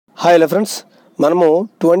Hi hello friends, మనము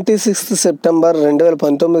 26 September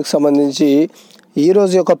 2019కి సంబంధించి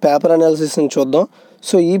ఈరోజు యొక్క పేపర్ అనాలిసిస్ని చూద్దాం.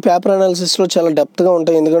 సో ఈ పేపర్ అనాలిసిస్లో చాలా డెప్త్గా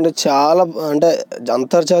ఉంటాయి, ఎందుకంటే చాలా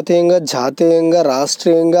అంతర్జాతీయంగా, జాతీయంగా,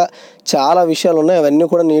 రాష్ట్రీయంగా చాలా విషయాలు ఉన్నాయి. అవన్నీ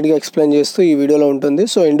కూడా నీట్గా ఎక్స్ప్లెయిన్ చేస్తూ ఈ వీడియోలో ఉంటుంది.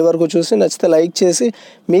 సో ఎండ్ వరకు చూసి నచ్చితే లైక్ చేసి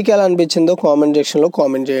మీకు ఎలా అనిపించిందో కామెంట్ సెక్షన్లో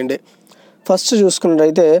కామెంట్ చేయండి. ఫస్ట్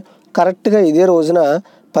చూసుకున్నట్టయితే కరెక్ట్గా ఇదే రోజున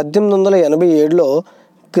 1887లో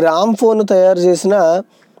గ్రామ్ ఫోన్ తయారు చేసిన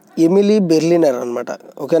ఎమిలీ బెర్లినర్ అనమాట.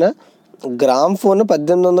 ఓకేనా, గ్రామ్ ఫోన్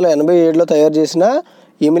 1887లో తయారు చేసిన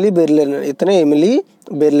ఎమిలీ బెర్లినర్, ఇతనే ఎమిలీ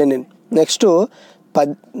బెర్లినిన్. నెక్స్ట్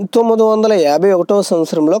 1951వ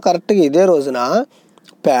సంవత్సరంలో కరెక్ట్గా ఇదే రోజున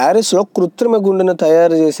ప్యారిస్లో కృత్రిమ గుండెను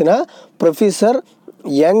తయారు చేసిన ప్రొఫెసర్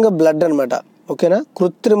యంగ్ బ్లడ్ అనమాట. ఓకేనా,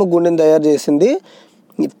 కృత్రిమ గుండెను తయారు చేసింది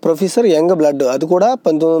ప్రొఫెసర్ యంగ్ బ్లడ్, అది కూడా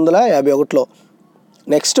 1951లో.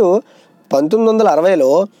 నెక్స్ట్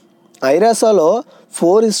 1960లో ఐరాసాలో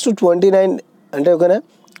 4:29 అంటే ఓకేనా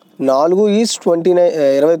 4:29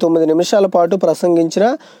 29 నిమిషాల పాటు ప్రసంగించిన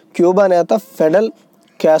క్యూబా నేత ఫిడెల్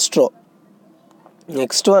కాస్ట్రో.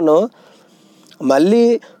 నెక్స్ట్ వన్ మళ్ళీ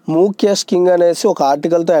మూక్యాష్ కింగ్ అనేసి ఒక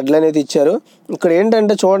ఆర్టికల్తో హెడ్లైన్ అయితే ఇచ్చారు. ఇక్కడ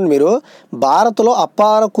ఏంటంటే చూడండి మీరు, భారత్లో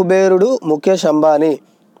అపార కుబేరుడు ముఖేష్ అంబానీ.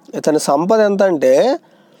 ఇతని సంపద ఎంత అంటే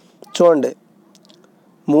చూడండి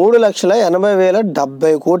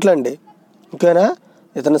 3,80,070 కోట్లండి. ఓకేనా,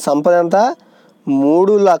 ఇతని సంపద ఎంత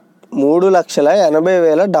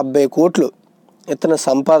 3,80,070 కోట్లు ఇతని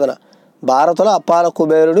సంపాదన. భారత్లో అపార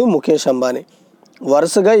కుబేరుడు ముఖేష్ అంబానీ.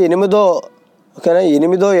 వరుసగా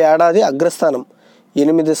 8వ ఏడాది అగ్రస్థానం,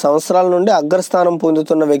 8 సంవత్సరాల నుండి అగ్రస్థానం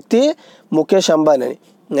పొందుతున్న వ్యక్తి ముఖేష్ అంబానీ అని.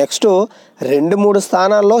 నెక్స్ట్ 2-3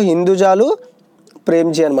 స్థానాల్లో హిందూజాలు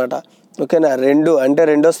ప్రేమ్జీ అనమాట. ఓకేనా, 2 అంటే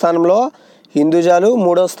 2వ స్థానంలో హిందూజాలు,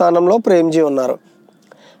 3వ స్థానంలో ప్రేమ్జీ ఉన్నారు.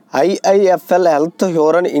 IIFL health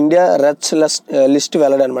హ్యూరన్ India రెచ్ list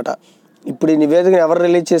వెల్లడనమాట. ఇప్పుడు ఈ నివేదికను ఎవరు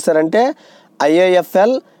రిలీజ్ చేశారంటే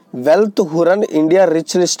IIFL wealth Hurun India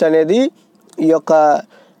rich list అనేది ఈ యొక్క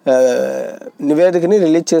నివేదికని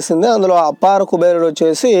రిలీజ్ చేసింది. అందులో అపార కుబేరుడు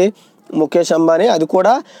వచ్చేసి ముఖేష్ అంబానీ, అది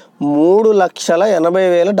కూడా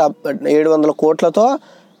 3,80,700 కోట్లతో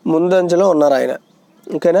ముందంజలో ఉన్నారు ఆయన.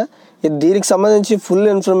 ఓకేనా, దీనికి సంబంధించి ఫుల్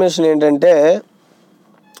ఇన్ఫర్మేషన్ ఏంటంటే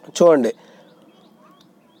చూడండి,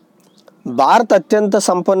 భారత్ అత్యంత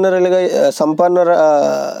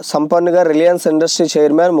సంపన్నుగా Reliance industry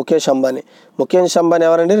chairman Mukesh Ambani. Mukesh Ambani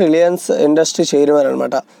ఎవరండి? రిలయన్స్ ఇండస్ట్రీ చైర్మన్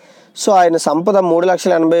అనమాట. సో ఆయన సంపద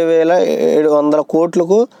 3,80,700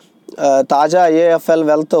 కోట్లకు తాజా IIFL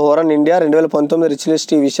wealth హోరన్ India 2019 rich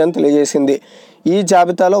list ఈ విషయాన్ని తెలియజేసింది. ఈ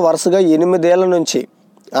జాబితాలో వరుసగా 8 ఏళ్ల నుంచి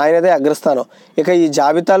ఆయనదే అగ్రస్థానం. ఇక ఈ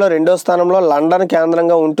జాబితాలో 2వ స్థానంలో లండన్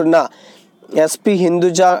కేంద్రంగా ఉంటున్న SP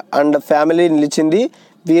హిందూజా అండ్ ఫ్యామిలీ నిలిచింది.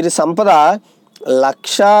 వీరి సంపద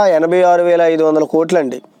 1,86,500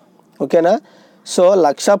 కోట్లండి. ఓకేనా, సో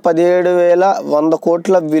 1,17,100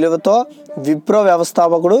 కోట్ల విలువతో విప్రో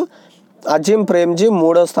వ్యవస్థాపకుడు అజిమ్ ప్రేమ్జీ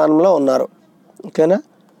 3వ స్థానంలో ఉన్నారు. ఓకేనా,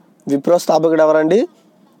 విప్రో స్థాపకుడు ఎవరండి?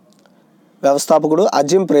 వ్యవస్థాపకుడు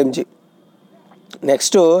అజిమ్ ప్రేమ్జీ.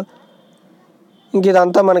 నెక్స్ట్ ఇంక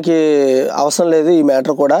ఇదంతా మనకి అవసరం లేదు ఈ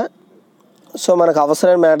మ్యాటర్ కూడా. సో మనకు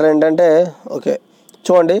అవసరమైన మ్యాటర్ ఏంటంటే ఓకే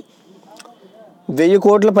చూడండి, 1000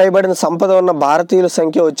 కోట్లు పైబడిన సంపద ఉన్న భారతీయుల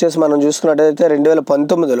సంఖ్య వచ్చేసి మనం చూసుకున్నట్టయితే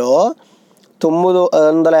 2019లో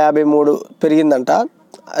 953 పెరిగిందంట.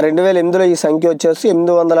 2008లో ఈ సంఖ్య వచ్చేసి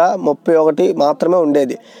 831 మాత్రమే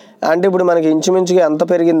ఉండేది. అంటే ఇప్పుడు మనకి ఇంచుమించుగా ఎంత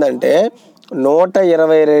పెరిగిందంటే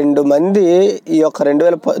 122 మంది ఈ యొక్క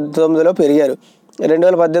 2019లో పెరిగారు.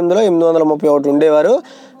 2018లో 831 ఉండేవారు,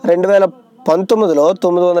 2019లో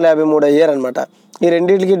 953 అయ్యారనమాట. ఈ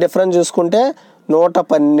రెండింటికి డిఫరెన్స్ చూసుకుంటే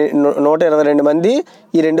 122 మంది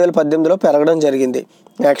ఈ 2018లో పెరగడం జరిగింది.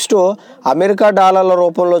 నెక్స్ట్ అమెరికా డాలర్ల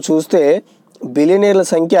రూపంలో చూస్తే బిలియనీర్ల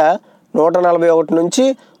సంఖ్య 141 నుంచి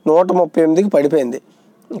 138కి పడిపోయింది.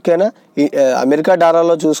 ఓకేనా, అమెరికా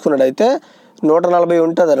డాలర్లో చూసుకున్నట్టయితే 140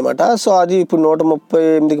 ఉంటుంది అనమాట. సో అది ఇప్పుడు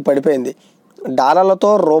 138కి పడిపోయింది. డాలర్లతో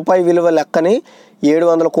రూపాయి విలువ లెక్కని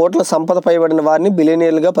 700 కోట్ల సంపద పైబడిన వారిని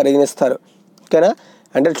బిలియనీర్లుగా పరిగణిస్తారు. ఓకేనా,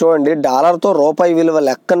 అంటే చూడండి, డాలర్తో రూపాయి విలువ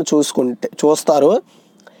లెక్కను చూస్తారు.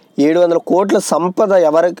 700 కోట్ల సంపద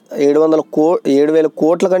 7,000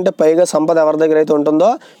 కోట్ల కంటే పైగా సంపద ఎవరి దగ్గర అయితే ఉంటుందో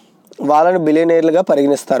వాళ్ళని బిలియనీర్లుగా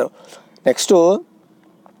పరిగణిస్తారు. నెక్స్ట్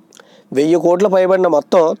 1000 కోట్ల పైబడిన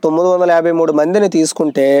మొత్తం 953 మందిని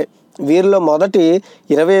తీసుకుంటే వీరిలో మొదటి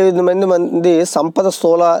 25 మంది సంపద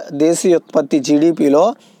స్థూల దేశీయ ఉత్పత్తి GDPలో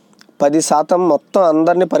 10% మొత్తం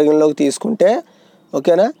అందరినీ పరిగణలోకి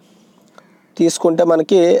తీసుకుంటే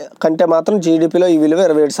మనకి కంటే మాత్రం GDPలో ఈ విలువ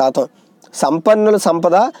 27%. సంపన్నుల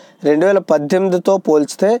సంపద 2018తో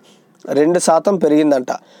పోల్చితే 2%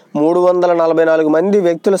 పెరిగిందంట. 344 మంది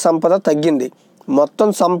వ్యక్తుల సంపద తగ్గింది. మొత్తం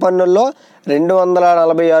సంపన్నుల్లో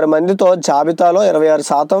 246 మందితో జాబితాలో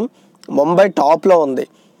 26%. ముంబై టాప్లో ఉంది.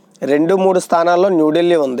 2-3 స్థానాల్లో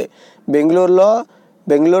న్యూఢిల్లీ ఉంది. బెంగళూరు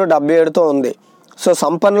 77తో ఉంది. సో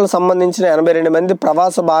సంపన్నులకు సంబంధించిన 82 మంది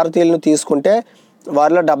ప్రవాస భారతీయులను తీసుకుంటే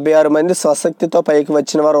వారిలో 76 మంది స్వశక్తితో పైకి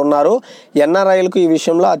వచ్చిన వారు ఉన్నారు. ఎన్ఆర్ఐలకు ఈ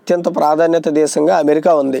విషయంలో అత్యంత ప్రాధాన్యత దేశంగా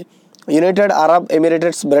అమెరికా ఉంది. యునైటెడ్ అరబ్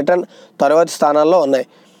ఎమిరేట్స్, బ్రిటన్ తరువాతి స్థానాల్లో ఉన్నాయి.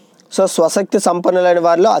 సో స్వశక్తి సంపన్నులైన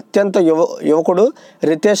వారిలో అత్యంత యువకుడు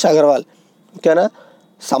రితేష్ అగర్వాల్. ఓకేనా,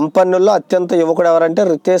 సంపన్నుల్లో అత్యంత యువకుడు ఎవరంటే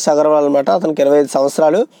రితేష్ అగర్వాల్ అనమాట. అతనికి 25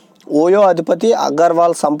 సంవత్సరాలు. ఓయో అధిపతి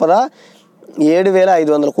అగర్వాల్ సంపద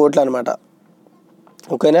 7,500 కోట్లు అనమాట.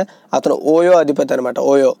 ఓకేనా, అతను ఓయో అధిపతి అనమాట.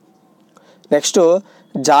 ఓయో. నెక్స్ట్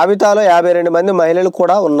జాబితాలో 52 మంది మహిళలు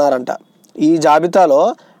కూడా ఉన్నారంట. ఈ జాబితాలో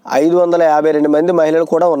 552 మంది మహిళలు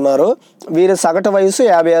కూడా ఉన్నారు. వీరి సగటు వయసు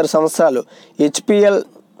 56 సంవత్సరాలు. హెచ్పిఎల్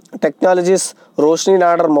టెక్నాలజీస్ రోషిని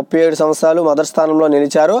నాడర్ 37 సంవత్సరాలు మొదటి స్థానంలో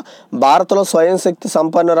నిలిచారు. భారత్లో స్వయం శక్తి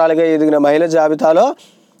సంపన్నురాలిగా ఎదిగిన మహిళ జాబితాలో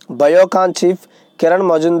బయోకాన్ చీఫ్ కిరణ్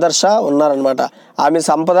మజుందర్ షా ఉన్నారనమాట. ఆమె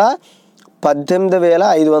సంపద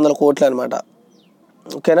 18,500 కోట్లు అనమాట.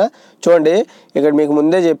 ఓకేనా, చూడండి ఇక్కడ మీకు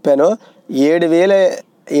ముందే చెప్పాను,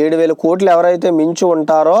 7,000 కోట్లు ఎవరైతే మించి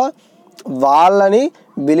ఉంటారో వాళ్ళని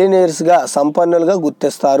బిలియనీర్స్గా, సంపన్నులుగా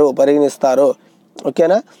గుర్తిస్తారు, పరిగణిస్తారు.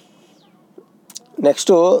 ఓకేనా.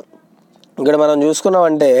 నెక్స్ట్ ఇక్కడ మనం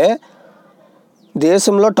చూసుకున్నామంటే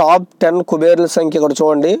దేశంలో టాప్ 10 కుబేర్ల సంఖ్య ఇక్కడ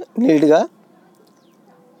చూడండి నీట్గా.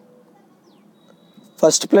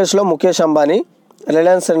 ఫస్ట్ ప్లేస్లో ముఖేష్ అంబానీ,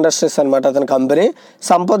 రిలయన్స్ ఇండస్ట్రీస్ అనమాట అతని కంపెనీ.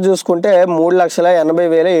 సంపద చూసుకుంటే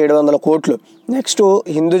 3,80,700 కోట్లు. నెక్స్ట్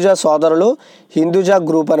హిందూజా సోదరులు, హిందూజా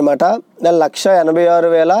గ్రూప్ అనమాట,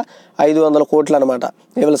 1,86,500 కోట్లు అనమాట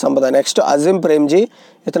వీళ్ళ సంపద. నెక్స్ట్ అజీం ప్రేమ్జీ,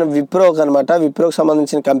 ఇతను విప్రోకి అనమాట, విప్రోకి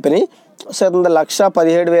సంబంధించిన కంపెనీ. సో ఇతను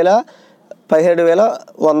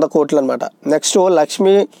 1,17,100 కోట్లు అనమాట. Next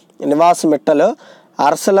Lakshmi Nivas Mittal,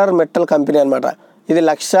 Arcelor Mittal company అనమాట, ఇది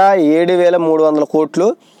 1,07,300 కోట్లు.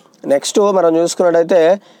 నెక్స్ట్ మనం చూసుకున్నట్టయితే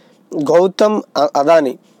గౌతమ్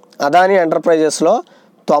అదానీ ఎంటర్ప్రైజెస్లో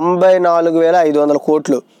 94,500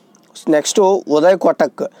 కోట్లు. నెక్స్ట్ ఉదయ్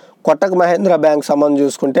కొటక్ మహేంద్ర బ్యాంక్ సంబంధం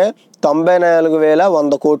చూసుకుంటే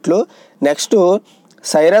 94,100 కోట్లు. నెక్స్ట్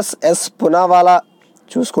సైరస్ ఎస్ పునావాలా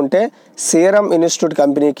చూసుకుంటే సీరం ఇన్స్టిట్యూట్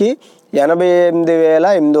కంపెనీకి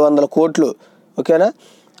 88,800 కోట్లు. ఓకేనా.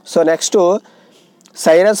 So next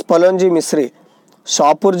Cyrus పలోంజీ Misri,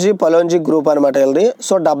 Shapoorji పలోంజీ group అనమాట వీళ్ళది.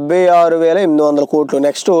 సో 76,800 కోట్లు.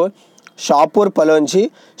 నెక్స్ట్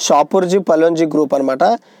షాపూర్జీ పలోంజీ గ్రూప్ అనమాట,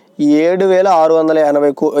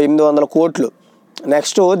 7,680,800 కోట్లు.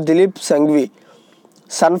 Next Dilip Singhvi,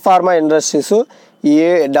 sun pharma industries,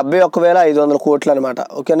 71,500 కోట్లు అనమాట.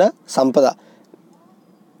 ఓకేనా సంపద.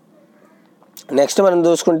 నెక్స్ట్ మనం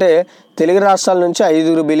చూసుకుంటే తెలుగు రాష్ట్రాల నుంచి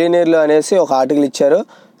 5 బిలియనీర్లు అనేసి ఒక ఆర్టికల్ ఇచ్చారు.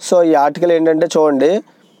 సో ఈ ఆర్టికల్ ఏంటంటే చూడండి,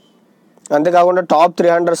 అంతేకాకుండా టాప్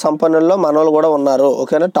 300 సంపన్నుల్లో మనోళ్ళు కూడా ఉన్నారు.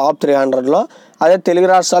 ఓకేనా, టాప్ 300లో. అదే తెలుగు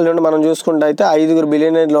రాష్ట్రాల నుండి మనం చూసుకుంటే అయితే 5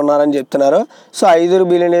 బిలియనీర్లు ఉన్నారని చెప్తున్నారు. సో 5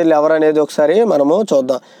 బిలియనీర్లు ఎవరనేది ఒకసారి మనము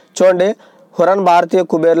చూద్దాం. చూడండి, హురాన్ భారతీయ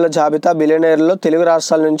కుబేర్ల జాబితా బిలియనీర్లలో తెలుగు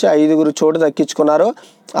రాష్ట్రాల నుంచి 5 చోటు దక్కించుకున్నారు.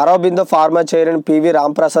 Aurobindo pharma chairman PV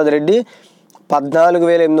Ramprasad Reddy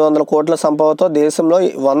 14,800 కోట్ల సంపదతో దేశంలో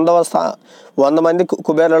 100 మంది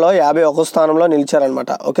కుబేర్లలో 51 స్థానంలో నిలిచారనమాట.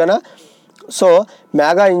 ఓకేనా. So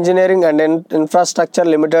mega engineering and infrastructure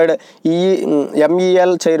limited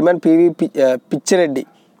MEL chairman Pichireddy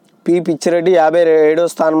 57వ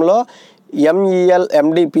స్థానంలో. ఎంఈఎల్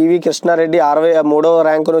ఎండి పివి కృష్ణారెడ్డి 63వ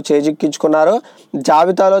ర్యాంకును చేజిక్కించుకున్నారు.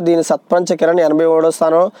 జాబితాలో దీని సత్పంచ కిరణ్ 83వ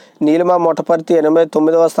స్థానం, నీలిమ మొట్టపర్తి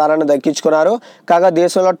 89వ స్థానాన్ని దక్కించుకున్నారు. కాగా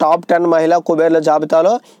దేశంలో టాప్ 10 మహిళా కుబేర్ల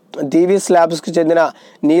జాబితాలో దీవి స్లాబ్స్కి చెందిన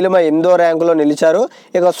నీలిమ 8వ ర్యాంకులో నిలిచారు.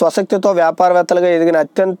 ఇక స్వశక్తితో వ్యాపారవేత్తలుగా ఎదిగిన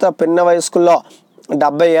అత్యంత పిన్న వయస్కుల్లో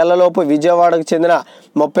 70 ఏళ్లలోపు విజయవాడకు చెందిన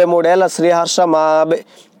 33 ఏళ్ల శ్రీహర్ష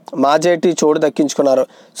మాజేటి చోటు దక్కించుకున్నారు.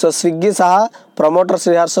 సో స్విగ్గీ సహా ప్రమోటర్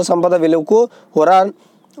శ్రీహర్ష సంపద విలువకు హురాన్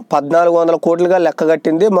 1,400 కోట్లుగా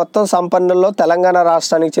లెక్కగట్టింది. మొత్తం సంపన్నుల్లో తెలంగాణ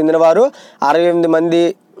రాష్ట్రానికి చెందినవారు 68 మంది,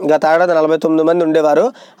 గత ఏడాది 49 మంది ఉండేవారు.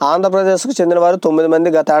 ఆంధ్రప్రదేశ్కు చెందినవారు 9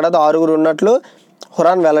 మంది, గత ఏడాది 6 ఉన్నట్లు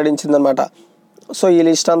హురాన్ వెల్లడించిందనమాట. సో ఈ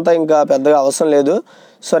లిస్ట్ అంతా ఇంకా పెద్దగా అవసరం లేదు.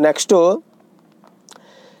 సో నెక్స్ట్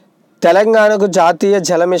తెలంగాణకు జాతీయ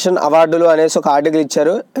జల మిషన్ అవార్డులు అనేసి ఒక ఆర్టికల్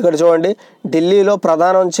ఇచ్చారు. ఇక్కడ చూడండి, ఢిల్లీలో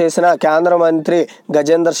ప్రదానం చేసిన కేంద్ర మంత్రి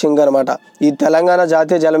గజేందర్ సింగ్ అనమాట. ఈ తెలంగాణ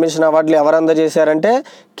జాతీయ జల మిషన్ అవార్డులు ఎవరు అందజేశారంటే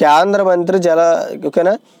కేంద్ర మంత్రి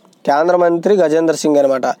ఓకేనా కేంద్ర మంత్రి గజేంద్ర సింగ్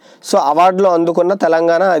అనమాట. సో అవార్డులు అందుకున్న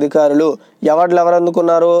తెలంగాణ అధికారులు, అవార్డులు ఎవరు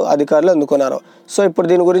అందుకున్నారు? అధికారులు అందుకున్నారు. సో ఇప్పుడు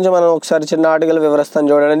దీని గురించి మనం ఒకసారి చిన్న ఆర్టికల్ వివరిస్తాను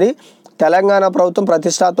చూడండి. తెలంగాణ ప్రభుత్వం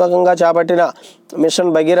ప్రతిష్టాత్మకంగా చేపట్టిన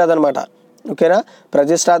మిషన్ భగీరథ అనమాట. ఓకేనా,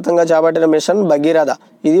 ప్రతిష్టాత్మకంగా చేపట్టిన మిషన్ భగీరథ,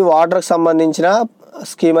 ఇది వాటర్కి సంబంధించిన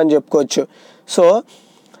స్కీమ్ అని చెప్పుకోవచ్చు. సో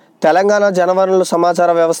తెలంగాణ జలవనరుల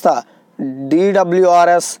సమాచార వ్యవస్థ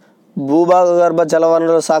DWRS భూభాగర్భ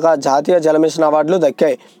జలవనరుల శాఖ జాతీయ జల మిషన్ అవార్డులు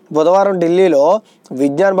దక్కాయి. బుధవారం ఢిల్లీలో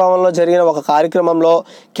విజ్ఞాన్ భవన్లో జరిగిన ఒక కార్యక్రమంలో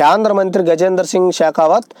కేంద్ర మంత్రి గజేంద్ర సింగ్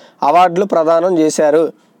షెకావత్ అవార్డులు ప్రదానం చేశారు.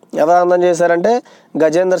 ఎవరు ప్రదానం చేశారంటే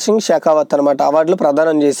గజేంద్ర సింగ్ షెకావత్ అనమాట అవార్డులు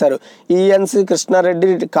ప్రదానం చేశారు. ENC కృష్ణారెడ్డి,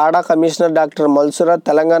 కాడా కమిషనర్ డాక్టర్ మల్సురత్,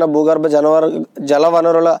 తెలంగాణ భూగర్భ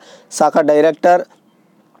జలవనరుల శాఖ డైరెక్టర్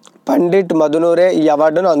పండిట్ మధునూరే ఈ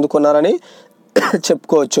అవార్డును అందుకున్నారని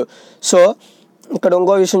చెప్పుకోవచ్చు. సో ఇక్కడ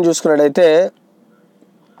ఇంకో విషయం చూసుకున్నట్టయితే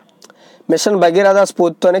మిషన్ భగీరథ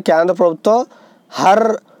స్ఫూర్తితోనే కేంద్ర ప్రభుత్వం హర్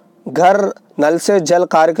ఘర్ నల్ సే జల్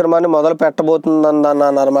కార్యక్రమాన్ని మొదలు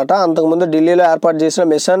పెట్టబోతుందన్నమాట. అంతకుముందు ఢిల్లీలో ఏర్పాటు చేసిన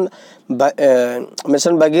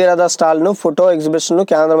మిషన్ భగీరథ స్టాల్ను, ఫోటో ఎగ్జిబిషన్ను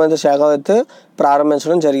కేంద్ర మంత్రి షెకావత్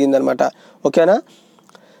ప్రారంభించడం జరిగిందనమాట. ఓకేనా,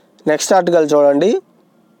 నెక్స్ట్ ఆర్టికల్ చూడండి.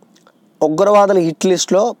 ఉగ్రవాదుల హిట్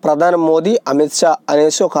లిస్ట్లో ప్రధాని మోదీ, అమిత్ షా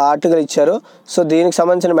అనేసి ఒక ఆర్టికల్ ఇచ్చారు. సో దీనికి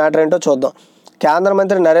సంబంధించిన మ్యాటర్ ఏంటో చూద్దాం. కేంద్ర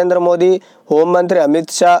మంత్రి నరేంద్ర మోదీ, హోంమంత్రి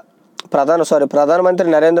అమిత్ షా, ప్రధానమంత్రి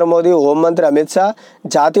నరేంద్ర మోదీ, హోంమంత్రి అమిత్ షా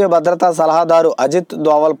జాతీయ భద్రతా సలహాదారు అజిత్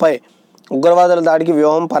దోవల్పై ఉగ్రవాదుల దాడికి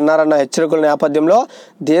వ్యూహం పన్నారన్న హెచ్చరికల నేపథ్యంలో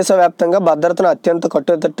దేశవ్యాప్తంగా భద్రతను అత్యంత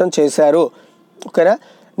కట్టుదిట్టం చేశారు.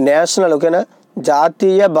 ఓకేనా,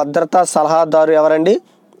 జాతీయ భద్రతా సలహాదారు ఎవరండి?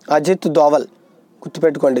 అజిత్ దోవల్,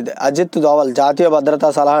 గుర్తుపెట్టుకోండి. ఇది అజిత్ దోవల్, జాతీయ భద్రతా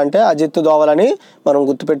సలహా అంటే అజిత్ దోవల్ అని మనం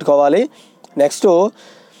గుర్తుపెట్టుకోవాలి. నెక్స్ట్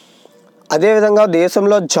అదేవిధంగా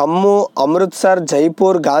దేశంలో జమ్మూ, అమృత్సర్,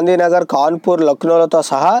 జైపూర్, గాంధీనగర్, కాన్పూర్, లక్నోలతో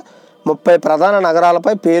సహా 30 ప్రధాన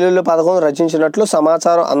నగరాలపై పేలుళ్ల పథకం రచించినట్లు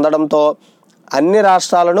సమాచారం అందడంతో అన్ని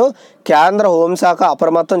రాష్ట్రాలను కేంద్ర హోంశాఖ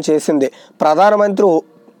అప్రమత్తం చేసింది. ప్రధాని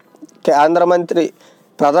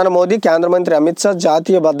మోదీ, కేంద్ర మంత్రి అమిత్ షా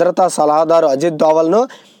జాతీయ భద్రతా సలహాదారు అజిత్ దోవల్ను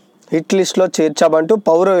హిట్ లిస్టులో చేర్చామంటూ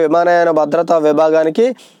పౌర విమానయాన భద్రతా విభాగానికి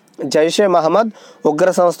జైషే మహమ్మద్ ఉగ్ర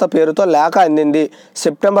సంస్థ పేరుతో లేఖ అందింది.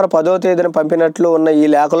 సెప్టెంబర్ 10వ తేదీన పంపినట్లు ఉన్న ఈ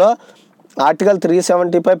లేఖలో ఆర్టికల్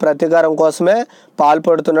 370పై ప్రతీకారం కోసమే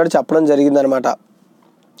పాల్పడుతున్నట్టు చెప్పడం జరిగిందనమాట.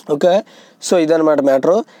 ఓకే, సో ఇదనమాట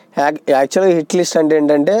మ్యాటరు. యాక్చువల్గా హిట్ లిస్ట్ అంటే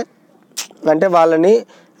ఏంటంటే వాళ్ళని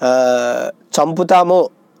చంపుతాము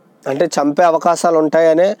అంటే చంపే అవకాశాలు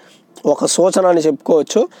ఉంటాయనే ఒక సూచన అని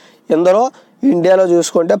చెప్పుకోవచ్చు. ఇందులో ఇండియాలో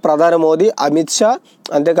చూసుకుంటే ప్రధాని మోదీ, అమిత్ షా,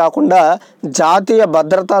 అంతేకాకుండా జాతీయ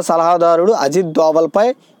భద్రతా సలహాదారుడు అజిత్ దోవల్పై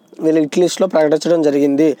వీళ్ళు హిట్ లిస్ట్లో ప్రకటించడం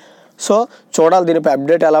జరిగింది. సో చూడాలి దీనిపై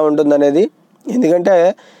అప్డేట్ ఎలా ఉంటుందనేది. ఎందుకంటే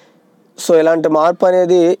సో ఇలాంటి మార్పు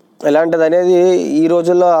అనేది ఇలాంటిది ఈ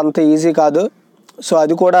రోజుల్లో అంత ఈజీ కాదు. సో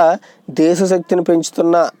అది కూడా దేశ శక్తిని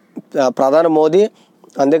పెంచుతున్న ప్రధాని మోదీ,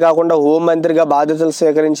 అంతేకాకుండా హోంమంత్రిగా బాధ్యతలు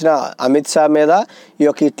స్వీకరించిన అమిత్ షా మీద ఈ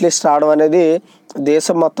యొక్క హిట్ లిస్ట్ రావడం అనేది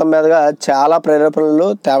దేశం మొత్తం మీదుగా చాలా ప్రేరేపణలు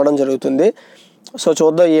తేవడం జరుగుతుంది. సో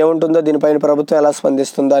చూద్దాం ఏముంటుందో, దీనిపైన ప్రభుత్వం ఎలా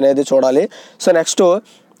స్పందిస్తుందో అనేది చూడాలి. So next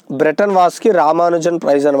Britain వాస్కి Ramanujan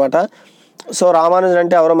praise అనమాట. సో రామానుజన్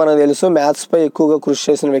అంటే ఎవరో మనకు తెలుసు, మ్యాథ్స్పై ఎక్కువగా కృషి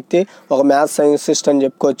చేసిన వ్యక్తి, ఒక మ్యాథ్స్ సైంటిస్ట్ అని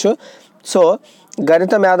చెప్పుకోవచ్చు. సో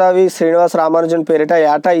గణిత మేధావి శ్రీనివాస్ రామానుజన్ పేరిట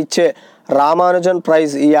ఏటా ఇచ్చే రామానుజన్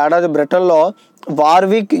ప్రైజ్ ఈ ఏడాది బ్రిటన్లో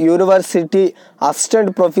Warwick university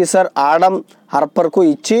assistant professor Adam హర్పర్కు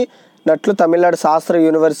ఇచ్చినట్లు తమిళనాడు శాస్త్ర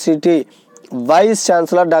university vice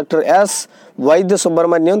chancellor doctor yes వైద్య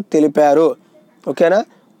సుబ్రహ్మణ్యం తెలిపారు. ఓకేనా,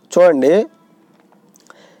 చూడండి,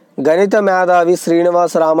 గణిత మేధావి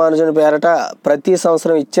శ్రీనివాస్ రామానుజన్ పేరట ప్రతి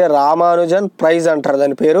సంవత్సరం ఇచ్చే రామానుజన్ ప్రైజ్ అంటారు,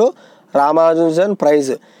 దాని పేరు రామానుజన్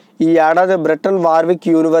ప్రైజ్. ఈ ఏడాది Britain Warwick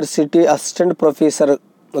university assistant professor,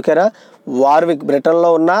 ఓకేనా, వార్విక్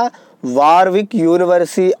బ్రిటన్లో ఉన్న Warwick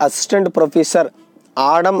university assistant professor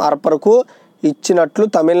Adam హర్పర్కు ఇచ్చినట్లు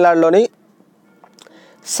తమిళనాడులోని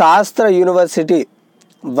శాస్త్ర యూనివర్సిటీ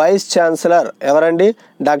వైస్ ఛాన్సలర్ ఎవరండి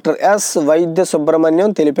డాక్టర్ ఎస్ వైద్య సుబ్రహ్మణ్యం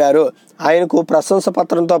తెలిపారు. ఆయనకు ప్రశంస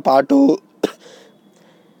పత్రంతో పాటు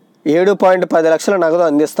 7.10 లక్షల నగదు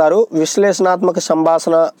అందిస్తారు. విశ్లేషణాత్మక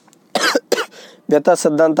సంభాషణ వ్యత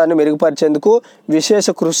సిద్ధాంతాన్ని మెరుగుపరిచేందుకు విశేష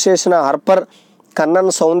కృషి చేసిన హర్పర్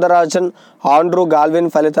కన్నన్ సౌందరరాజన్ ఆండ్రూ గాల్విన్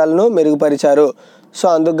ఫలితాలను మెరుగుపరిచారు. సో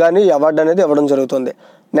అందుకు కానీ అవార్డు అనేది ఇవ్వడం జరుగుతుంది.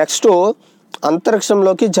 నెక్స్ట్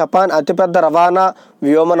అంతరిక్షంలోకి జపాన్ అతిపెద్ద రవాణా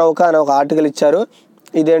వ్యోమనౌక అనే ఒక ఆర్టికల్ ఇచ్చారు.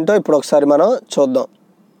 ఇదేంటో ఇప్పుడు ఒకసారి మనం చూద్దాం.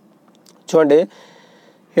 చూడండి,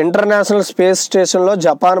 ఇంటర్నేషనల్ స్పేస్ స్టేషన్లో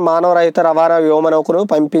జపాన్ మానవరహిత రవాణా వ్యోమనౌకను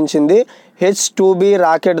పంపించింది. H-2B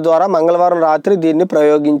రాకెట్ ద్వారా మంగళవారం రాత్రి దీన్ని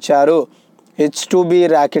ప్రయోగించారు. H2B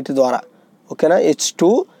ర్యాకెట్ ద్వారా, ఓకేనా,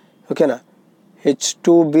 ఓకేనా,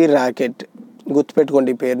 H2B ర్యాకెట్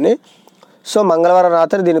గుర్తుపెట్టుకోండి ఈ పేరుని. సో మంగళవారం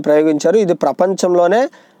రాత్రి దీన్ని ప్రయోగించారు. ఇది ప్రపంచంలోనే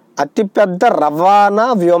అతిపెద్ద రవాణా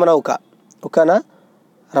వ్యోమనౌక, ఓకేనా,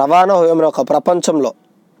 రవాణా వ్యోమనౌక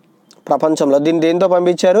ప్రపంచంలో దీన్ని దేంతో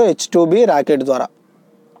పంపించారు? H2B ర్యాకెట్ ద్వారా.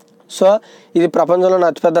 సో ఇది ప్రపంచంలోని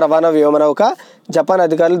అతిపెద్ద రవాణా వ్యోమనౌక, జపాన్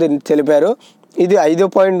అధికారులు దీన్ని తెలిపారు. ఇది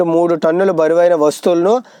 5.3 టన్నుల బరువైన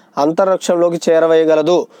వస్తువులను అంతరిక్షంలోకి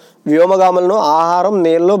చేరవేయగలదు. వ్యోమగాములను ఆహారం,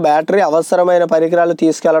 నీళ్లు, బ్యాటరీ, అవసరమైన పరికరాలు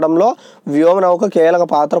తీసుకెళ్లడంలో వ్యోమనౌక కీలక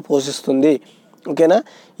పాత్ర పోషిస్తుంది. ఓకేనా,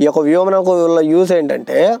 ఈ యొక్క వ్యోమనౌక యూజ్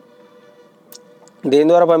ఏంటంటే దేని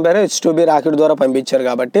ద్వారా పంపారు? H2B రాకెట్ ద్వారా పంపించారు.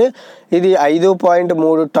 కాబట్టి ఇది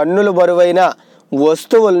 5.3 టన్నుల బరువైన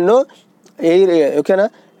వస్తువులను ఓకేనా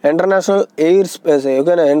ఇంటర్నేషనల్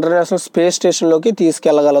స్పేస్ స్టేషన్లోకి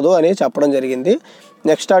తీసుకెళ్లగలదు అని చెప్పడం జరిగింది.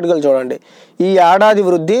 నెక్స్ట్ ఆర్టికల్ చూడండి. ఈ ఏడాది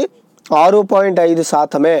వృద్ధి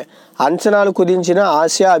 6.5%. అంచనాలు కుదించిన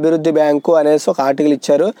ఆసియా అభివృద్ధి బ్యాంకు అనేసి ఒక ఆర్టికల్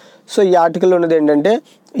ఇచ్చారు. సో ఈ ఆర్టికల్ ఉన్నది ఏంటంటే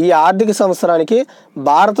ఈ ఆర్థిక సంవత్సరానికి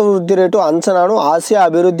భారత వృద్ధి రేటు అంచనాను ఆసియా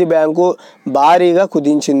అభివృద్ధి బ్యాంకు భారీగా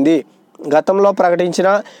కుదించింది. గతంలో ప్రకటించిన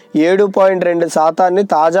 7.2%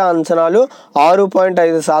 తాజా అంచనాలు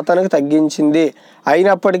 6.5%కి తగ్గించింది.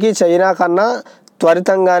 అయినప్పటికీ చైనా కన్నా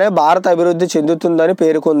త్వరితంగానే భారత్ అభివృద్ధి చెందుతుందని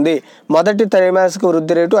పేర్కొంది. మొదటి త్రైమాసిక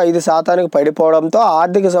వృద్ధి రేటు 5%కి పడిపోవడంతో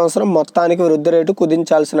ఆర్థిక సంవత్సరం మొత్తానికి వృద్ధి రేటు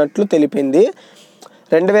కుదించాల్సినట్లు తెలిపింది.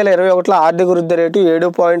 2021లో ఆర్థిక వృద్ధి రేటు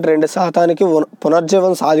 7.2%కి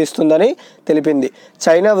పునర్జీవం సాధిస్తుందని తెలిపింది.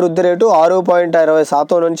 చైనా వృద్ధి రేటు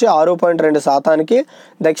 6.20% నుంచి 6.2%కి,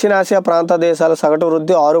 దక్షిణాసియా ప్రాంత దేశాల సగటు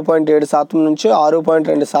వృద్ధి 6.7% నుంచి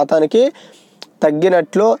 6.2%కి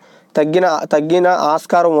తగ్గిన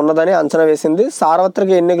ఆస్కారం ఉన్నదని అంచనా వేసింది.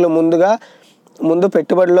 సార్వత్రిక ఎన్నికల ముందు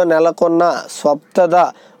పెట్టుబడిలో నెలకొన్న స్వప్తద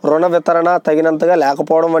రుణ వితరణ తగినంతగా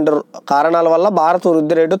లేకపోవడం వంటి కారణాల వల్ల భారత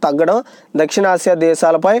వృద్ధి రేటు తగ్గడం దక్షిణాసియా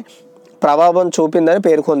దేశాలపై ప్రభావం చూపిందని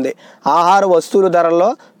పేర్కొంది. ఆహార వస్తువుల ధరల్లో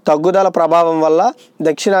తగ్గుదల ప్రభావం వల్ల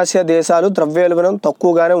దక్షిణాసియా దేశాలు ద్రవ్యోల్బణం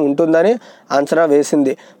తక్కువగానే ఉంటుందని అంచనా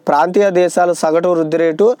వేసింది. ప్రాంతీయ దేశాల సగటు వృద్ధి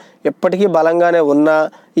రేటు ఇప్పటికీ బలంగానే ఉన్నా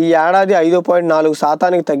ఈ ఏడాది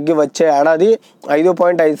 5.4%కి తగ్గి వచ్చే ఏడాది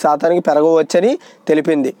 5.5%కి పెరగవచ్చని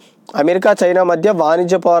తెలిపింది. అమెరికా, చైనా మధ్య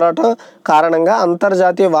వాణిజ్య పోరాటం కారణంగా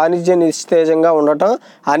అంతర్జాతీయ వాణిజ్య నిస్తేజంగా ఉండటం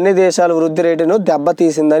అన్ని దేశాల వృద్ధి రేటును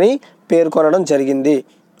దెబ్బతీసిందని పేర్కొనడం జరిగింది.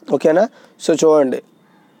 ఓకేనా, సో చూడండి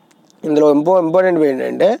ఇందులో ఇంపార్టెంట్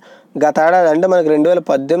ఏంటంటే గత ఏడాది అంటే మనకి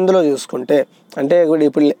 2018లో చూసుకుంటే అంటే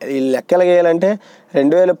ఇప్పుడు ఈ లెక్కలు వేయాలంటే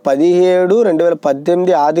 2017,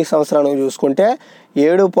 2018 ఆర్థిక సంవత్సరానికి చూసుకుంటే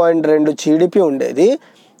 7.2 GDP ఉండేది.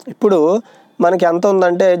 ఇప్పుడు మనకి ఎంత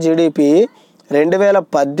ఉందంటే జీడిపి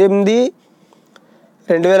 2018,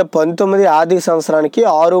 2019 ఆర్థిక సంవత్సరానికి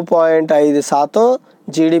 6.5%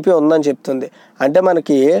 జీడిపి ఉందని చెప్తుంది. అంటే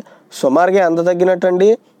మనకి సుమారుగా ఎంత తగ్గినట్టు అండి?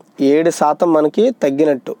 7% మనకి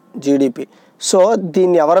తగ్గినట్టు జీడిపి. సో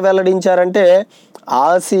దీన్ని ఎవరు వెల్లడించారంటే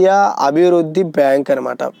ఆసియా అభివృద్ధి బ్యాంక్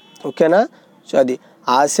అనమాట. ఓకేనా, సో అది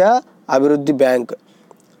ఆసియా అభివృద్ధి బ్యాంక్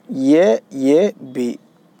ఏఏబి.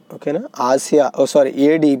 ఓకేనా,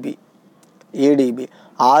 ఏడిబి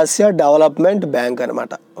ఆసియా డెవలప్మెంట్ బ్యాంక్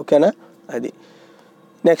అనమాట. ఓకేనా, అది.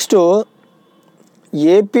 Next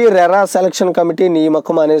AP RERA selection committee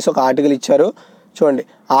నియామకం అనేసి ఒక ఆర్టికల్ ఇచ్చారు. చూడండి,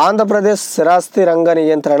 ఆంధ్రప్రదేశ్ స్థిరాస్తి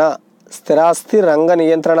రంగ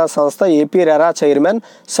నియంత్రణ సంస్థ ఏపీ రెరా చైర్మన్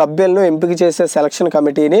సభ్యులను ఎంపిక చేసే సెలక్షన్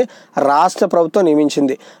కమిటీని రాష్ట్ర ప్రభుత్వం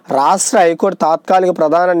నియమించింది. రాష్ట్ర హైకోర్టు తాత్కాలిక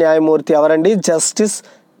ప్రధాన న్యాయమూర్తి ఎవరండి? Justice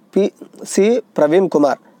C Praveen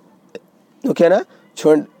Kumar. ఓకేనా,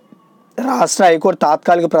 చూడండి, రాష్ట్ర హైకోర్టు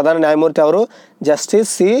తాత్కాలిక ప్రధాన న్యాయమూర్తి ఎవరు?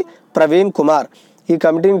 Justice C Praveen Kumar. ఈ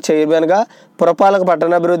కమిటీకి చైర్మన్గా పురపాలక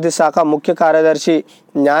పట్టణాభివృద్ధి శాఖ ముఖ్య కార్యదర్శి,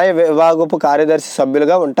 న్యాయ విభాగపు కార్యదర్శి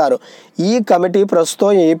సభ్యులుగా ఉంటారు. ఈ కమిటీ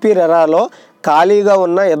ప్రస్తుతం ఏపీ రెరాలో ఖాళీగా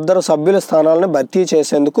ఉన్న 2 సభ్యుల స్థానాలను భర్తీ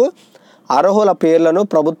చేసేందుకు అర్హుల పేర్లను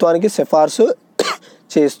ప్రభుత్వానికి సిఫార్సు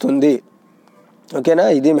చేస్తుంది. ఓకేనా,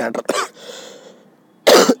 ఇది matter.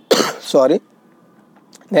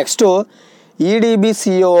 Next EDB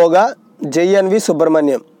సిఇఓగా JNV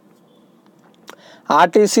Subrahmanyam,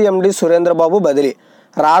 RTC ఎండి సురేంద్రబాబు బదిలీ.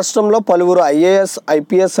 రాష్ట్రంలో పలువురు ఐఏఎస్,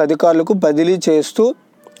 ఐపీఎస్ అధికారులకు బదిలీ చేస్తూ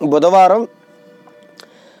బుధవారం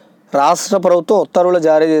రాష్ట్ర ప్రభుత్వం ఉత్తర్వులు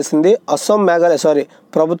జారీ చేసింది.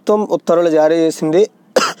 ప్రభుత్వం ఉత్తర్వులు జారీ చేసింది.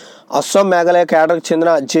 అస్సాం మేఘాలయ కేడర్కు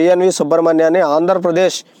చెందిన జేఎన్వి సుబ్రహ్మణ్యాన్ని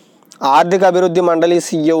ఆంధ్రప్రదేశ్ ఆర్థిక అభివృద్ధి మండలి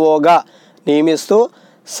సిఇఓగా నియమిస్తూ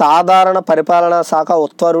సాధారణ పరిపాలనా శాఖ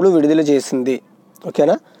ఉత్తర్వులు విడుదల చేసింది.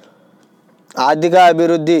 ఓకేనా, ఆర్థిక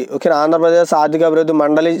అభివృద్ధి. ఓకేనా, ఆంధ్రప్రదేశ్ ఆర్థిక అభివృద్ధి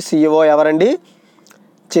మండలి సిఇఓ ఎవరండి?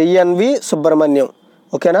 జేఎన్వి సుబ్రహ్మణ్యం.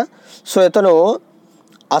 ఓకేనా, సో ఇతను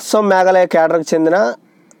అస్సాం మేఘాలయ కేడర్కి చెందిన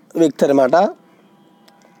వ్యక్తి అనమాట.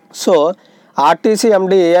 సో ఆర్టీసీ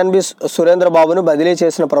ఎండీ ఏఎన్బి సురేంద్రబాబును బదిలీ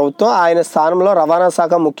చేసిన ప్రభుత్వం ఆయన స్థానంలో రవాణా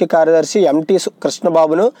శాఖ ముఖ్య కార్యదర్శి ఎంటీ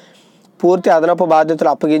కృష్ణబాబును పూర్తి అదనపు బాధ్యతలు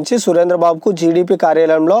అప్పగించి సురేంద్రబాబుకు జీడీపీ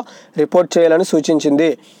కార్యాలయంలో రిపోర్ట్ చేయాలని సూచించింది.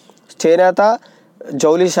 చేనేత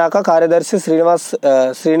జౌళి శాఖ కార్యదర్శి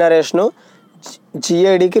శ్రీనరేష్ను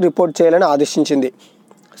జీఏడీకి రిపోర్ట్ చేయాలని ఆదేశించింది.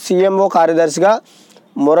 సీఎంఓ కార్యదర్శిగా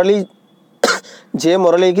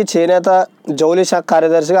మురళీకి చేనేత జౌళి శాఖ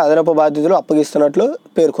కార్యదర్శిగా అదనపు బాధ్యతలు అప్పగిస్తున్నట్లు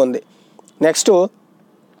పేర్కొంది. నెక్స్ట్,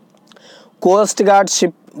 కోస్ట్ గార్డ్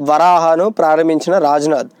షిప్ వరాహాను ప్రారంభించిన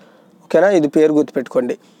రాజ్నాథ్. ఓకేనా, ఇది పేరు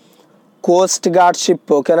గుర్తుపెట్టుకోండి. కోస్ట్ గార్డ్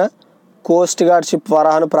షిప్, ఓకేనా, కోస్ట్ గార్డ్ షిప్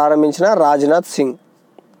వరాహాను ప్రారంభించిన రాజ్నాథ్ సింగ్.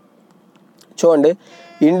 చూడండి,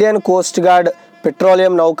 ఇండియన్ కోస్ట్ గార్డ్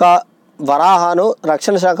పెట్రోలియం నౌక వరాహాను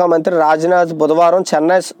రక్షణ శాఖ మంత్రి రాజ్నాథ్ బుధవారం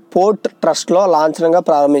చెన్నై పోర్ట్ ట్రస్ట్లో లాంఛనంగా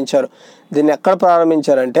ప్రారంభించారు. దీన్ని ఎక్కడ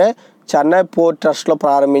ప్రారంభించారంటే చెన్నై పోర్ట్ ట్రస్ట్లో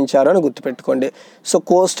ప్రారంభించారు అని గుర్తుపెట్టుకోండి. సో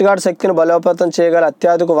కోస్ట్ గార్డ్ శక్తిని బలోపేతం చేయగల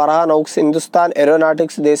అత్యాధునిక వరాహ నౌక హిందుస్థాన్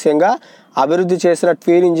ఏరోనాటిక్స్ దేశీయంగా అభివృద్ధి చేసిన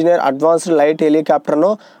twin engineer advanced light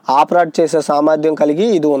హెలికాప్టర్ను operate చేసే సామర్థ్యం కలిగి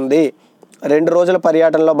ఇది ఉంది. 2 రోజుల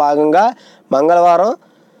పర్యటనలో భాగంగా మంగళవారం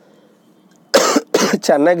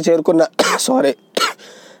చెన్నైకి చేరుకున్న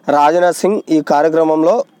రాజ్నాథ్ సింగ్ ఈ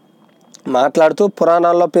కార్యక్రమంలో మాట్లాడుతూ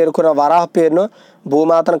పురాణాల్లో పేర్కొన్న వరాహ పేరును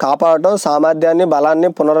భూమాతను కాపాడటం, సామర్థ్యాన్ని, బలాన్ని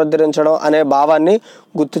పునరుద్ధరించడం అనే భావాన్ని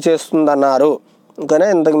గుర్తు చేస్తుందన్నారు. కానీ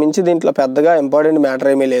ఇంతకు మించి దీంట్లో పెద్దగా ఇంపార్టెంట్ మ్యాటర్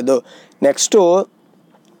ఏమీ లేదు. నెక్స్ట్,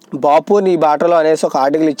 బాపు నీ బాటలో అనేసి ఒక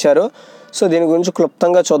ఆర్టికల్ ఇచ్చారు. సో దీని గురించి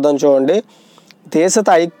క్లుప్తంగా చూద్దాం. చూడండి, దేశ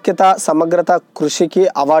ఐక్యత సమగ్రత కృషికి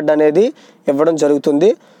అవార్డు అనేది ఇవ్వడం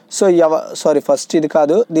జరుగుతుంది. సో ఫస్ట్ ఇది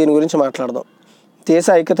కాదు, దీని గురించి మాట్లాడదాం. దేశ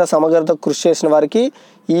ఐక్యత సమగ్రత కృషి చేసిన వారికి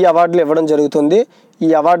ఈ అవార్డులు ఇవ్వడం జరుగుతుంది. ఈ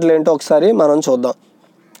అవార్డులు ఏంటో ఒకసారి మనం చూద్దాం.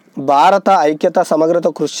 భారత ఐక్యత సమగ్రత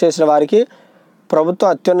కృషి చేసిన వారికి ప్రభుత్వం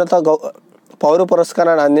అత్యున్నత పౌర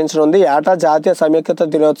పురస్కారాన్ని అందించనుంది. ఏటా జాతీయ సమైక్యత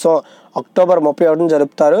దినోత్సవం అక్టోబర్ 31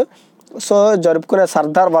 జరుపుతారు. సో జరుపుకునే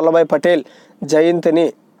సర్దార్ వల్లభాయ్ పటేల్ జయంతిని,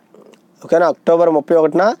 ఓకేనా, అక్టోబర్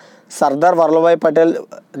 31న సర్దార్ వల్లభాయ్ పటేల్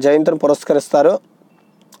జయంతిని పురస్కరిస్తారు.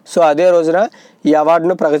 సో అదే రోజున ఈ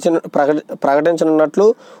అవార్డును ప్రకటించనున్నట్లు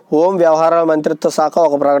హోం వ్యవహారాల మంత్రిత్వ శాఖ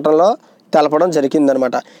ఒక ప్రకటనలో తెలపడం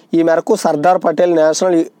జరిగిందనమాట. ఈ మేరకు Sardar Patel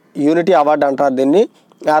national unity award అంటారు దీన్ని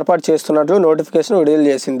ఏర్పాటు చేస్తున్నట్లు నోటిఫికేషన్ విడుదల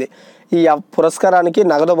చేసింది. ఈ పురస్కారానికి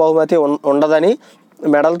నగదు బహుమతి ఉండదని,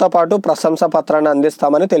 మెడల్తో పాటు ప్రశంసా పత్రాన్ని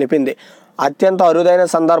అందిస్తామని తెలిపింది. అత్యంత అరుదైన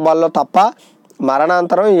సందర్భాల్లో తప్ప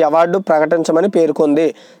మరణాంతరం ఈ అవార్డు ప్రకటించమని పేర్కొంది.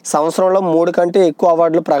 సంవత్సరంలో 3 కంటే ఎక్కువ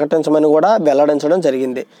అవార్డులు ప్రకటించమని కూడా వెల్లడించడం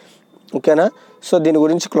జరిగింది. ఓకేనా, సో దీని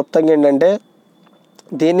గురించి క్లుప్తంగా ఏంటంటే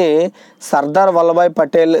దీన్ని సర్దార్ వల్లభాయ్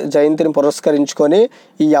పటేల్ జయంతిని పురస్కరించుకొని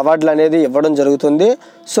ఈ అవార్డులు అనేది ఇవ్వడం జరుగుతుంది.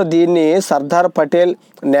 సో దీన్ని Sardar Patel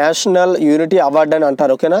national unity award అని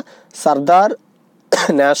అంటారు. ఓకేనా, సర్దార్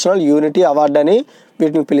నేషనల్ యూనిటీ అవార్డు అని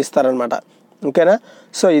వీటిని పిలుస్తారనమాట. ఓకేనా,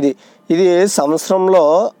 సో ఇది సంవత్సరంలో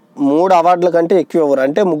 3 అవార్డుల కంటే ఎక్కువ ఇవ్వరు,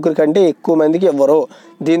 అంటే 3 కంటే ఎక్కువ మందికి ఇవ్వరు.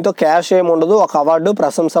 దీంతో క్యాష్ ఏమి ఉండదు, ఒక అవార్డు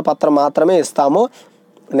ప్రశంసా పత్రం మాత్రమే ఇస్తాము.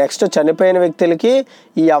 నెక్స్ట్, చనిపోయిన వ్యక్తులకి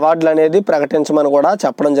ఈ అవార్డులు అనేది ప్రకటించమని కూడా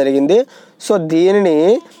చెప్పడం జరిగింది. సో దీనిని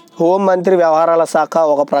హోం మంత్రి వ్యవహారాల శాఖ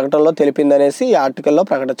ఒక ప్రకటనలో తెలిపిందనేసి ఈ ఆర్టికల్లో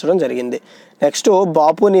ప్రకటించడం జరిగింది. నెక్స్ట్,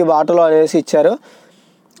 బాపు నీ బాటలో అనేసి ఇచ్చారు.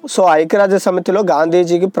 సో ఐక్యరాజ్య సమితిలో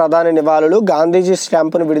గాంధీజీకి ప్రధాన నివాళులు, గాంధీజీ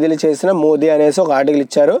స్టాంపును విడుదల చేసిన మోదీ అనేసి ఒక ఆర్టికల్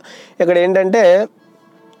ఇచ్చారు. ఇక్కడ ఏంటంటే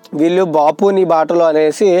వీళ్ళు బాపు నీ బాటలో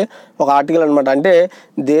అనేసి ఒక ఆర్టికల్ అనమాట. అంటే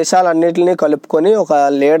దేశాలన్నింటినీ కలుపుకొని ఒక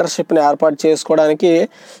లీడర్షిప్ని ఏర్పాటు చేసుకోవడానికి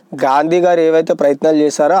గాంధీ గారు ఏవైతే ప్రయత్నాలు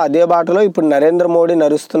చేశారో అదే బాటలో ఇప్పుడు నరేంద్ర మోడీ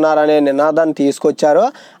నడుస్తున్నారనే నినాదాన్ని తీసుకొచ్చారో.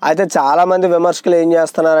 అయితే చాలామంది విమర్శకులు ఏం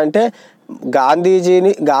చేస్తున్నారంటే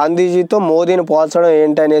గాంధీజీతో మోదీని పోల్చడం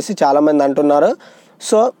ఏంటి అనేసి చాలామంది అంటున్నారు.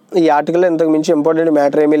 సో ఈ ఆర్టికల్లో ఇంతకు మించి ఇంపార్టెంట్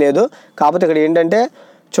మ్యాటర్ ఏమీ లేదు. కాకపోతే ఇక్కడ ఏంటంటే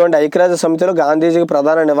చూడండి, ఐక్యరాజ్య సమితిలో గాంధీజీకి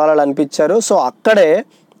ప్రధాన నివాళులు అనిపించారు. సో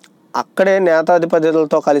అక్కడే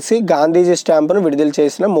నేతాధిపతులతో కలిసి గాంధీజీ స్టాంపును విడుదల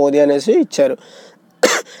చేసిన మోదీ అనేసి ఇచ్చారు.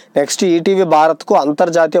 నెక్స్ట్, ఈటీవీ భారత్కు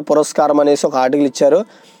అంతర్జాతీయ పురస్కారం అనేసి ఒక ఆర్టికల్ ఇచ్చారు.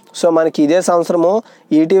 సో మనకి ఇదే సంవత్సరము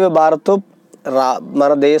ఈటీవీ భారత్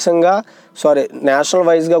మన దేశంగా నేషనల్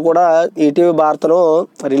వైజ్గా కూడా ఈటీవీ భారత్ను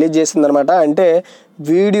రిలీజ్ చేసిందనమాట. అంటే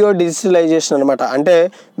వీడియో డిజిటలైజేషన్ అనమాట. అంటే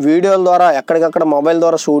వీడియోల ద్వారా ఎక్కడికక్కడ మొబైల్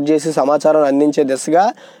ద్వారా షూట్ చేసి సమాచారం అందించే దిశగా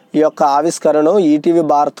ఈ యొక్క ఆవిష్కరణను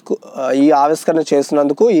ఈ ఆవిష్కరణ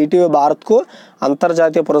చేసినందుకు ఈటీవీ భారత్కు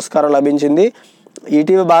అంతర్జాతీయ పురస్కారం లభించింది.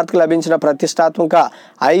 ఈటీవీ భారత్కు లభించిన ప్రతిష్టాత్మక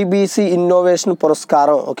ఐబీసీ ఇన్నోవేషన్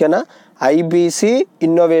పురస్కారం, ఓకేనా, ఐబీసీ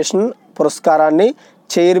ఇన్నోవేషన్ పురస్కారాన్ని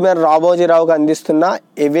చైర్మన్ రాబోజీరావుకి అందిస్తున్న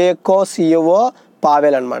ఎవేకో సిఇఓ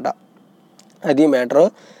పావెల్ అనమాట. అది మ్యాటరు.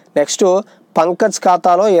 నెక్స్ట్, పంకజ్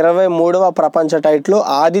ఖాతాలో 23వ ప్రపంచ టైటిల్.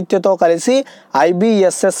 ఆదిత్యతో కలిసి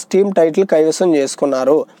IBSS టీమ్ టైటిల్ కైవసం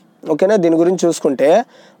చేసుకున్నారు. ఓకేనా. దీని గురించి చూసుకుంటే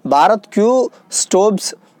భారత్ క్యూ స్టోబ్స్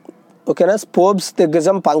ఓకేనా స్పోర్ట్స్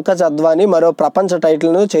దిగ్గజం పంకజ్ అద్వానీ మరో ప్రపంచ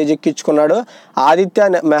టైటిల్ను చేజిక్కించుకున్నాడు. ఆదిత్య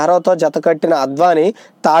మెహ్రాతో జతకట్టిన అద్వానీ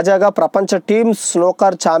తాజాగా ప్రపంచ టీమ్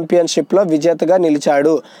స్నూకర్ ఛాంపియన్షిప్లో విజేతగా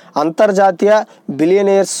నిలిచాడు. అంతర్జాతీయ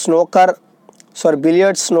బిలియర్డ్స్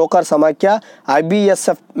స్నూకర్ సమాఖ్య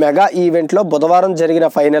IBSF మెగా ఈవెంట్లో బుధవారం జరిగిన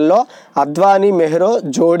ఫైనల్లో అద్వానీ మెహ్రా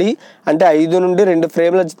జోడీ అంటే 5 నుండి 2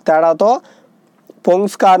 ఫ్రేమ్ల తేడాతో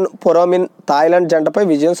పొంగ్స్కార్న్ పొరోమిన్ థాయిలాండ్ జంటపై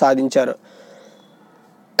విజయం సాధించారు.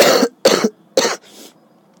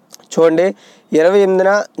 చూడండి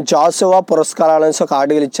 28న జాషువా పురస్కారాలను ఒక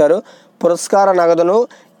ఆర్టికల్ ఇచ్చారు. పురస్కార నగదును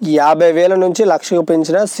 50,000 నుంచి 1,00,000కు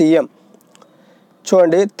పెంచిన సీఎం.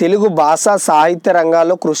 చూడండి తెలుగు భాషా సాహిత్య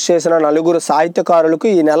రంగాల్లో కృషి చేసిన 4 సాహిత్యకారులకు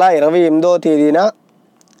ఈ నెల 28వ తేదీన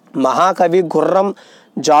మహాకవి గుర్రం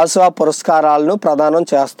జాషువా పురస్కారాలను ప్రదానం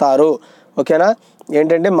చేస్తారు. ఓకేనా.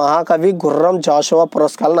 ఏంటంటే మహాకవి గుర్రం జాషువా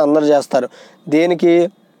పురస్కారాలను అందరూ చేస్తారు. దేనికి?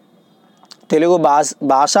 తెలుగు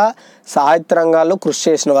భాషా సాహిత్య రంగాల్లో కృషి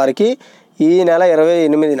చేసిన వారికి ఈ నెల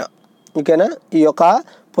 28న ఓకేనా ఈ యొక్క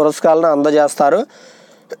పురస్కారాలను అందజేస్తారు.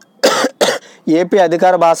 ఏపీ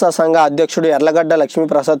అధికార భాషా సంఘ అధ్యక్షుడు ఎర్లగడ్డ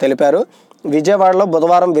లక్ష్మీప్రసాద్ తెలిపారు. విజయవాడలో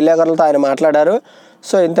బుధవారం విలేకరులతో ఆయన మాట్లాడారు.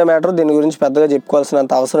 సో ఇంత మ్యాటర్, దీని గురించి పెద్దగా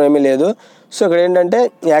చెప్పుకోవాల్సినంత అవసరం ఏమీ లేదు. సో ఇక్కడ ఏంటంటే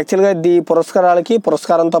యాక్చువల్గా ఈ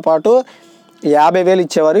పురస్కారంతో పాటు 50,000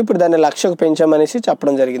 ఇచ్చేవారు. ఇప్పుడు దాన్ని 1,00,000కు పెంచామనేసి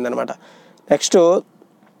చెప్పడం జరిగిందనమాట. నెక్స్ట్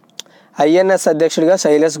INS అధ్యక్షుడిగా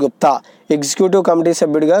శైలేష్ గుప్తా, ఎగ్జిక్యూటివ్ కమిటీ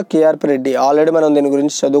సభ్యుడిగా KRP రెడ్డి. ఆల్రెడీ మనం దీని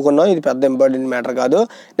గురించి చదువుకున్నాం, ఇది పెద్ద ఇంపార్టెంట్ మ్యాటర్ కాదు.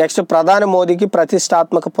 నెక్స్ట్ ప్రధాని మోదీకి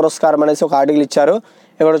ప్రతిష్టాత్మక పురస్కారం అనేసి ఒక ఆర్టికల్ ఇచ్చారు.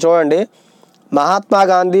 ఇక్కడ చూడండి, మహాత్మా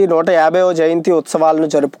గాంధీ 150వ జయంతి ఉత్సవాలను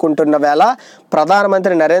జరుపుకుంటున్న వేళ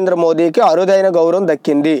ప్రధానమంత్రి నరేంద్ర మోదీకి అరుదైన గౌరవం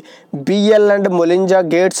దక్కింది. Bill and Melinda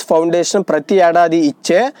gates foundation ప్రతి ఏడాది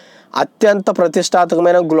ఇచ్చే అత్యంత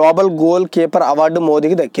ప్రతిష్టాత్మకమైన గ్లోబల్ గోల్ కీపర్ అవార్డు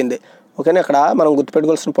మోదీకి దక్కింది. ఓకేనా. ఇక్కడ మనం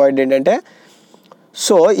గుర్తుపెట్టుకోవాల్సిన పాయింట్ ఏంటంటే,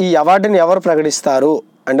 సో ఈ అవార్డుని ఎవరు ప్రకటిస్తారు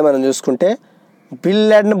అంటే మనం చూసుకుంటే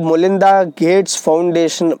bill and Melinda gates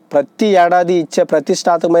foundation ప్రతి ఏడాది ఇచ్చే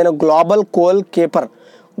ప్రతిష్టాత్మకమైన గ్లోబల్ గోల్ కీపర్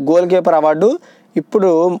అవార్డు ఇప్పుడు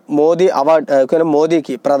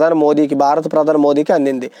భారత ప్రధాని మోదీకి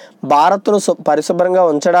అందింది. భారత్ను పరిశుభ్రంగా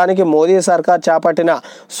ఉంచడానికి మోదీ సర్కార్ చేపట్టిన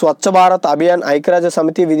స్వచ్ఛ భారత్ అభియాన్ ఐక్యరాజ్య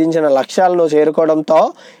సమితి విధించిన లక్ష్యాలను చేరుకోవడంతో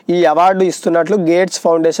ఈ అవార్డు ఇస్తున్నట్లు గేట్స్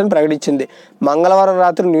ఫౌండేషన్ ప్రకటించింది. మంగళవారం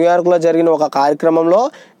రాత్రి న్యూయార్క్లో జరిగిన ఒక కార్యక్రమంలో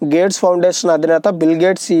గేట్స్ ఫౌండేషన్ అధినేత బిల్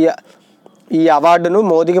గేట్స్ ఈ అవార్డును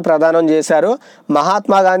మోదీకి ప్రదానం చేశారు.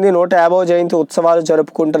 మహాత్మా గాంధీ 150వ జయంతి ఉత్సవాలు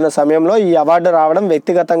జరుపుకుంటున్న సమయంలో ఈ అవార్డు రావడం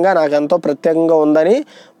వ్యక్తిగతంగా నాకు ఎంతో ప్రత్యేకంగా ఉందని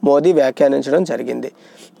మోదీ వ్యాఖ్యానించడం జరిగింది.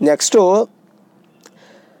 నెక్స్ట్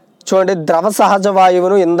చూడండి, ద్రవ సహజ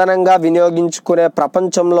వాయువును ఇంధనంగా వినియోగించుకునే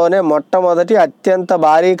ప్రపంచంలోనే మొట్టమొదటి అత్యంత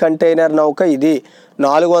భారీ కంటైనర్ నౌక ఇది.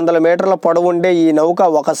 400 మీటర్ల పొడవు ఉండే ఈ నౌక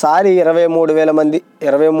ఒకసారి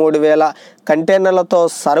 23,000 కంటైనర్లతో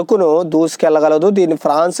సరుకును దూసుకెళ్లగలదు. దీన్ని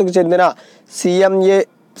ఫ్రాన్స్కు చెందిన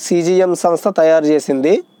CGM సంస్థ తయారు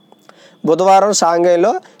చేసింది. బుధవారం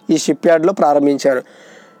షాంఘైలో ఈ షిప్యార్డ్లో ప్రారంభించారు.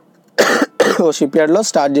 షిప్యార్డ్లో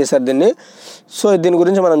స్టార్ట్ చేశారు దీన్ని. సో దీని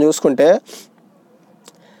గురించి మనం చూసుకుంటే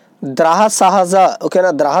ద్రవ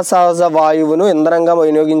సహజ వాయువును ఇంధనంగా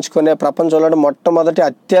వినియోగించుకునే ప్రపంచంలో మొట్టమొదటి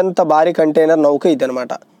అత్యంత భారీ కంటైనర్ నౌక ఇది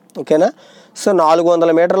అనమాట. ఓకేనా. సో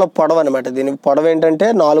 400 మీటర్ల పొడవు అనమాట. దీని పొడవు ఏంటంటే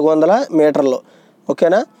 400 మీటర్లు.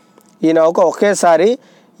 ఓకేనా. ఈ నౌక ఒకేసారి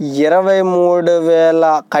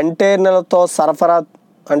 23,000 కంటైనర్లతో సరఫరా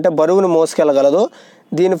అంటే బరువును మోసుకెళ్ళగలదు.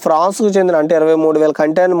 దీన్ని ఫ్రాన్స్కు చెందిన అంటే 23,000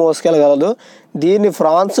 కంటైనర్ మోసుకెళ్ళగలదు. దీన్ని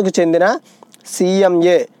ఫ్రాన్స్కు చెందిన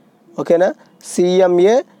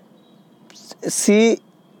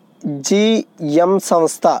CGM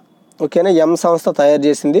సంస్థ ఎం సంస్థ తయారు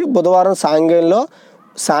చేసింది. బుధవారం షాంఘైలో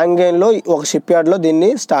ఒక షిప్యార్డ్లో దీన్ని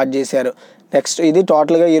స్టార్ట్ చేశారు. నెక్స్ట్ ఇది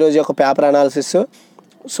టోటల్గా ఈరోజు ఒక పేపర్ అనాలిసిస్.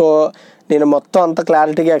 సో నేను మొత్తం అంత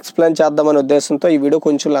క్లారిటీగా ఎక్స్ప్లెయిన్ చేద్దామనే ఉద్దేశంతో ఈ వీడియో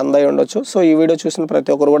కొంచెం లెంత్ అయి ఉండొచ్చు. సో ఈ వీడియో చూసిన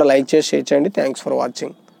ప్రతి ఒక్కరు కూడా లైక్ చేసి షేర్ చేయండి. Thanks for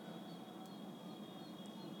watching.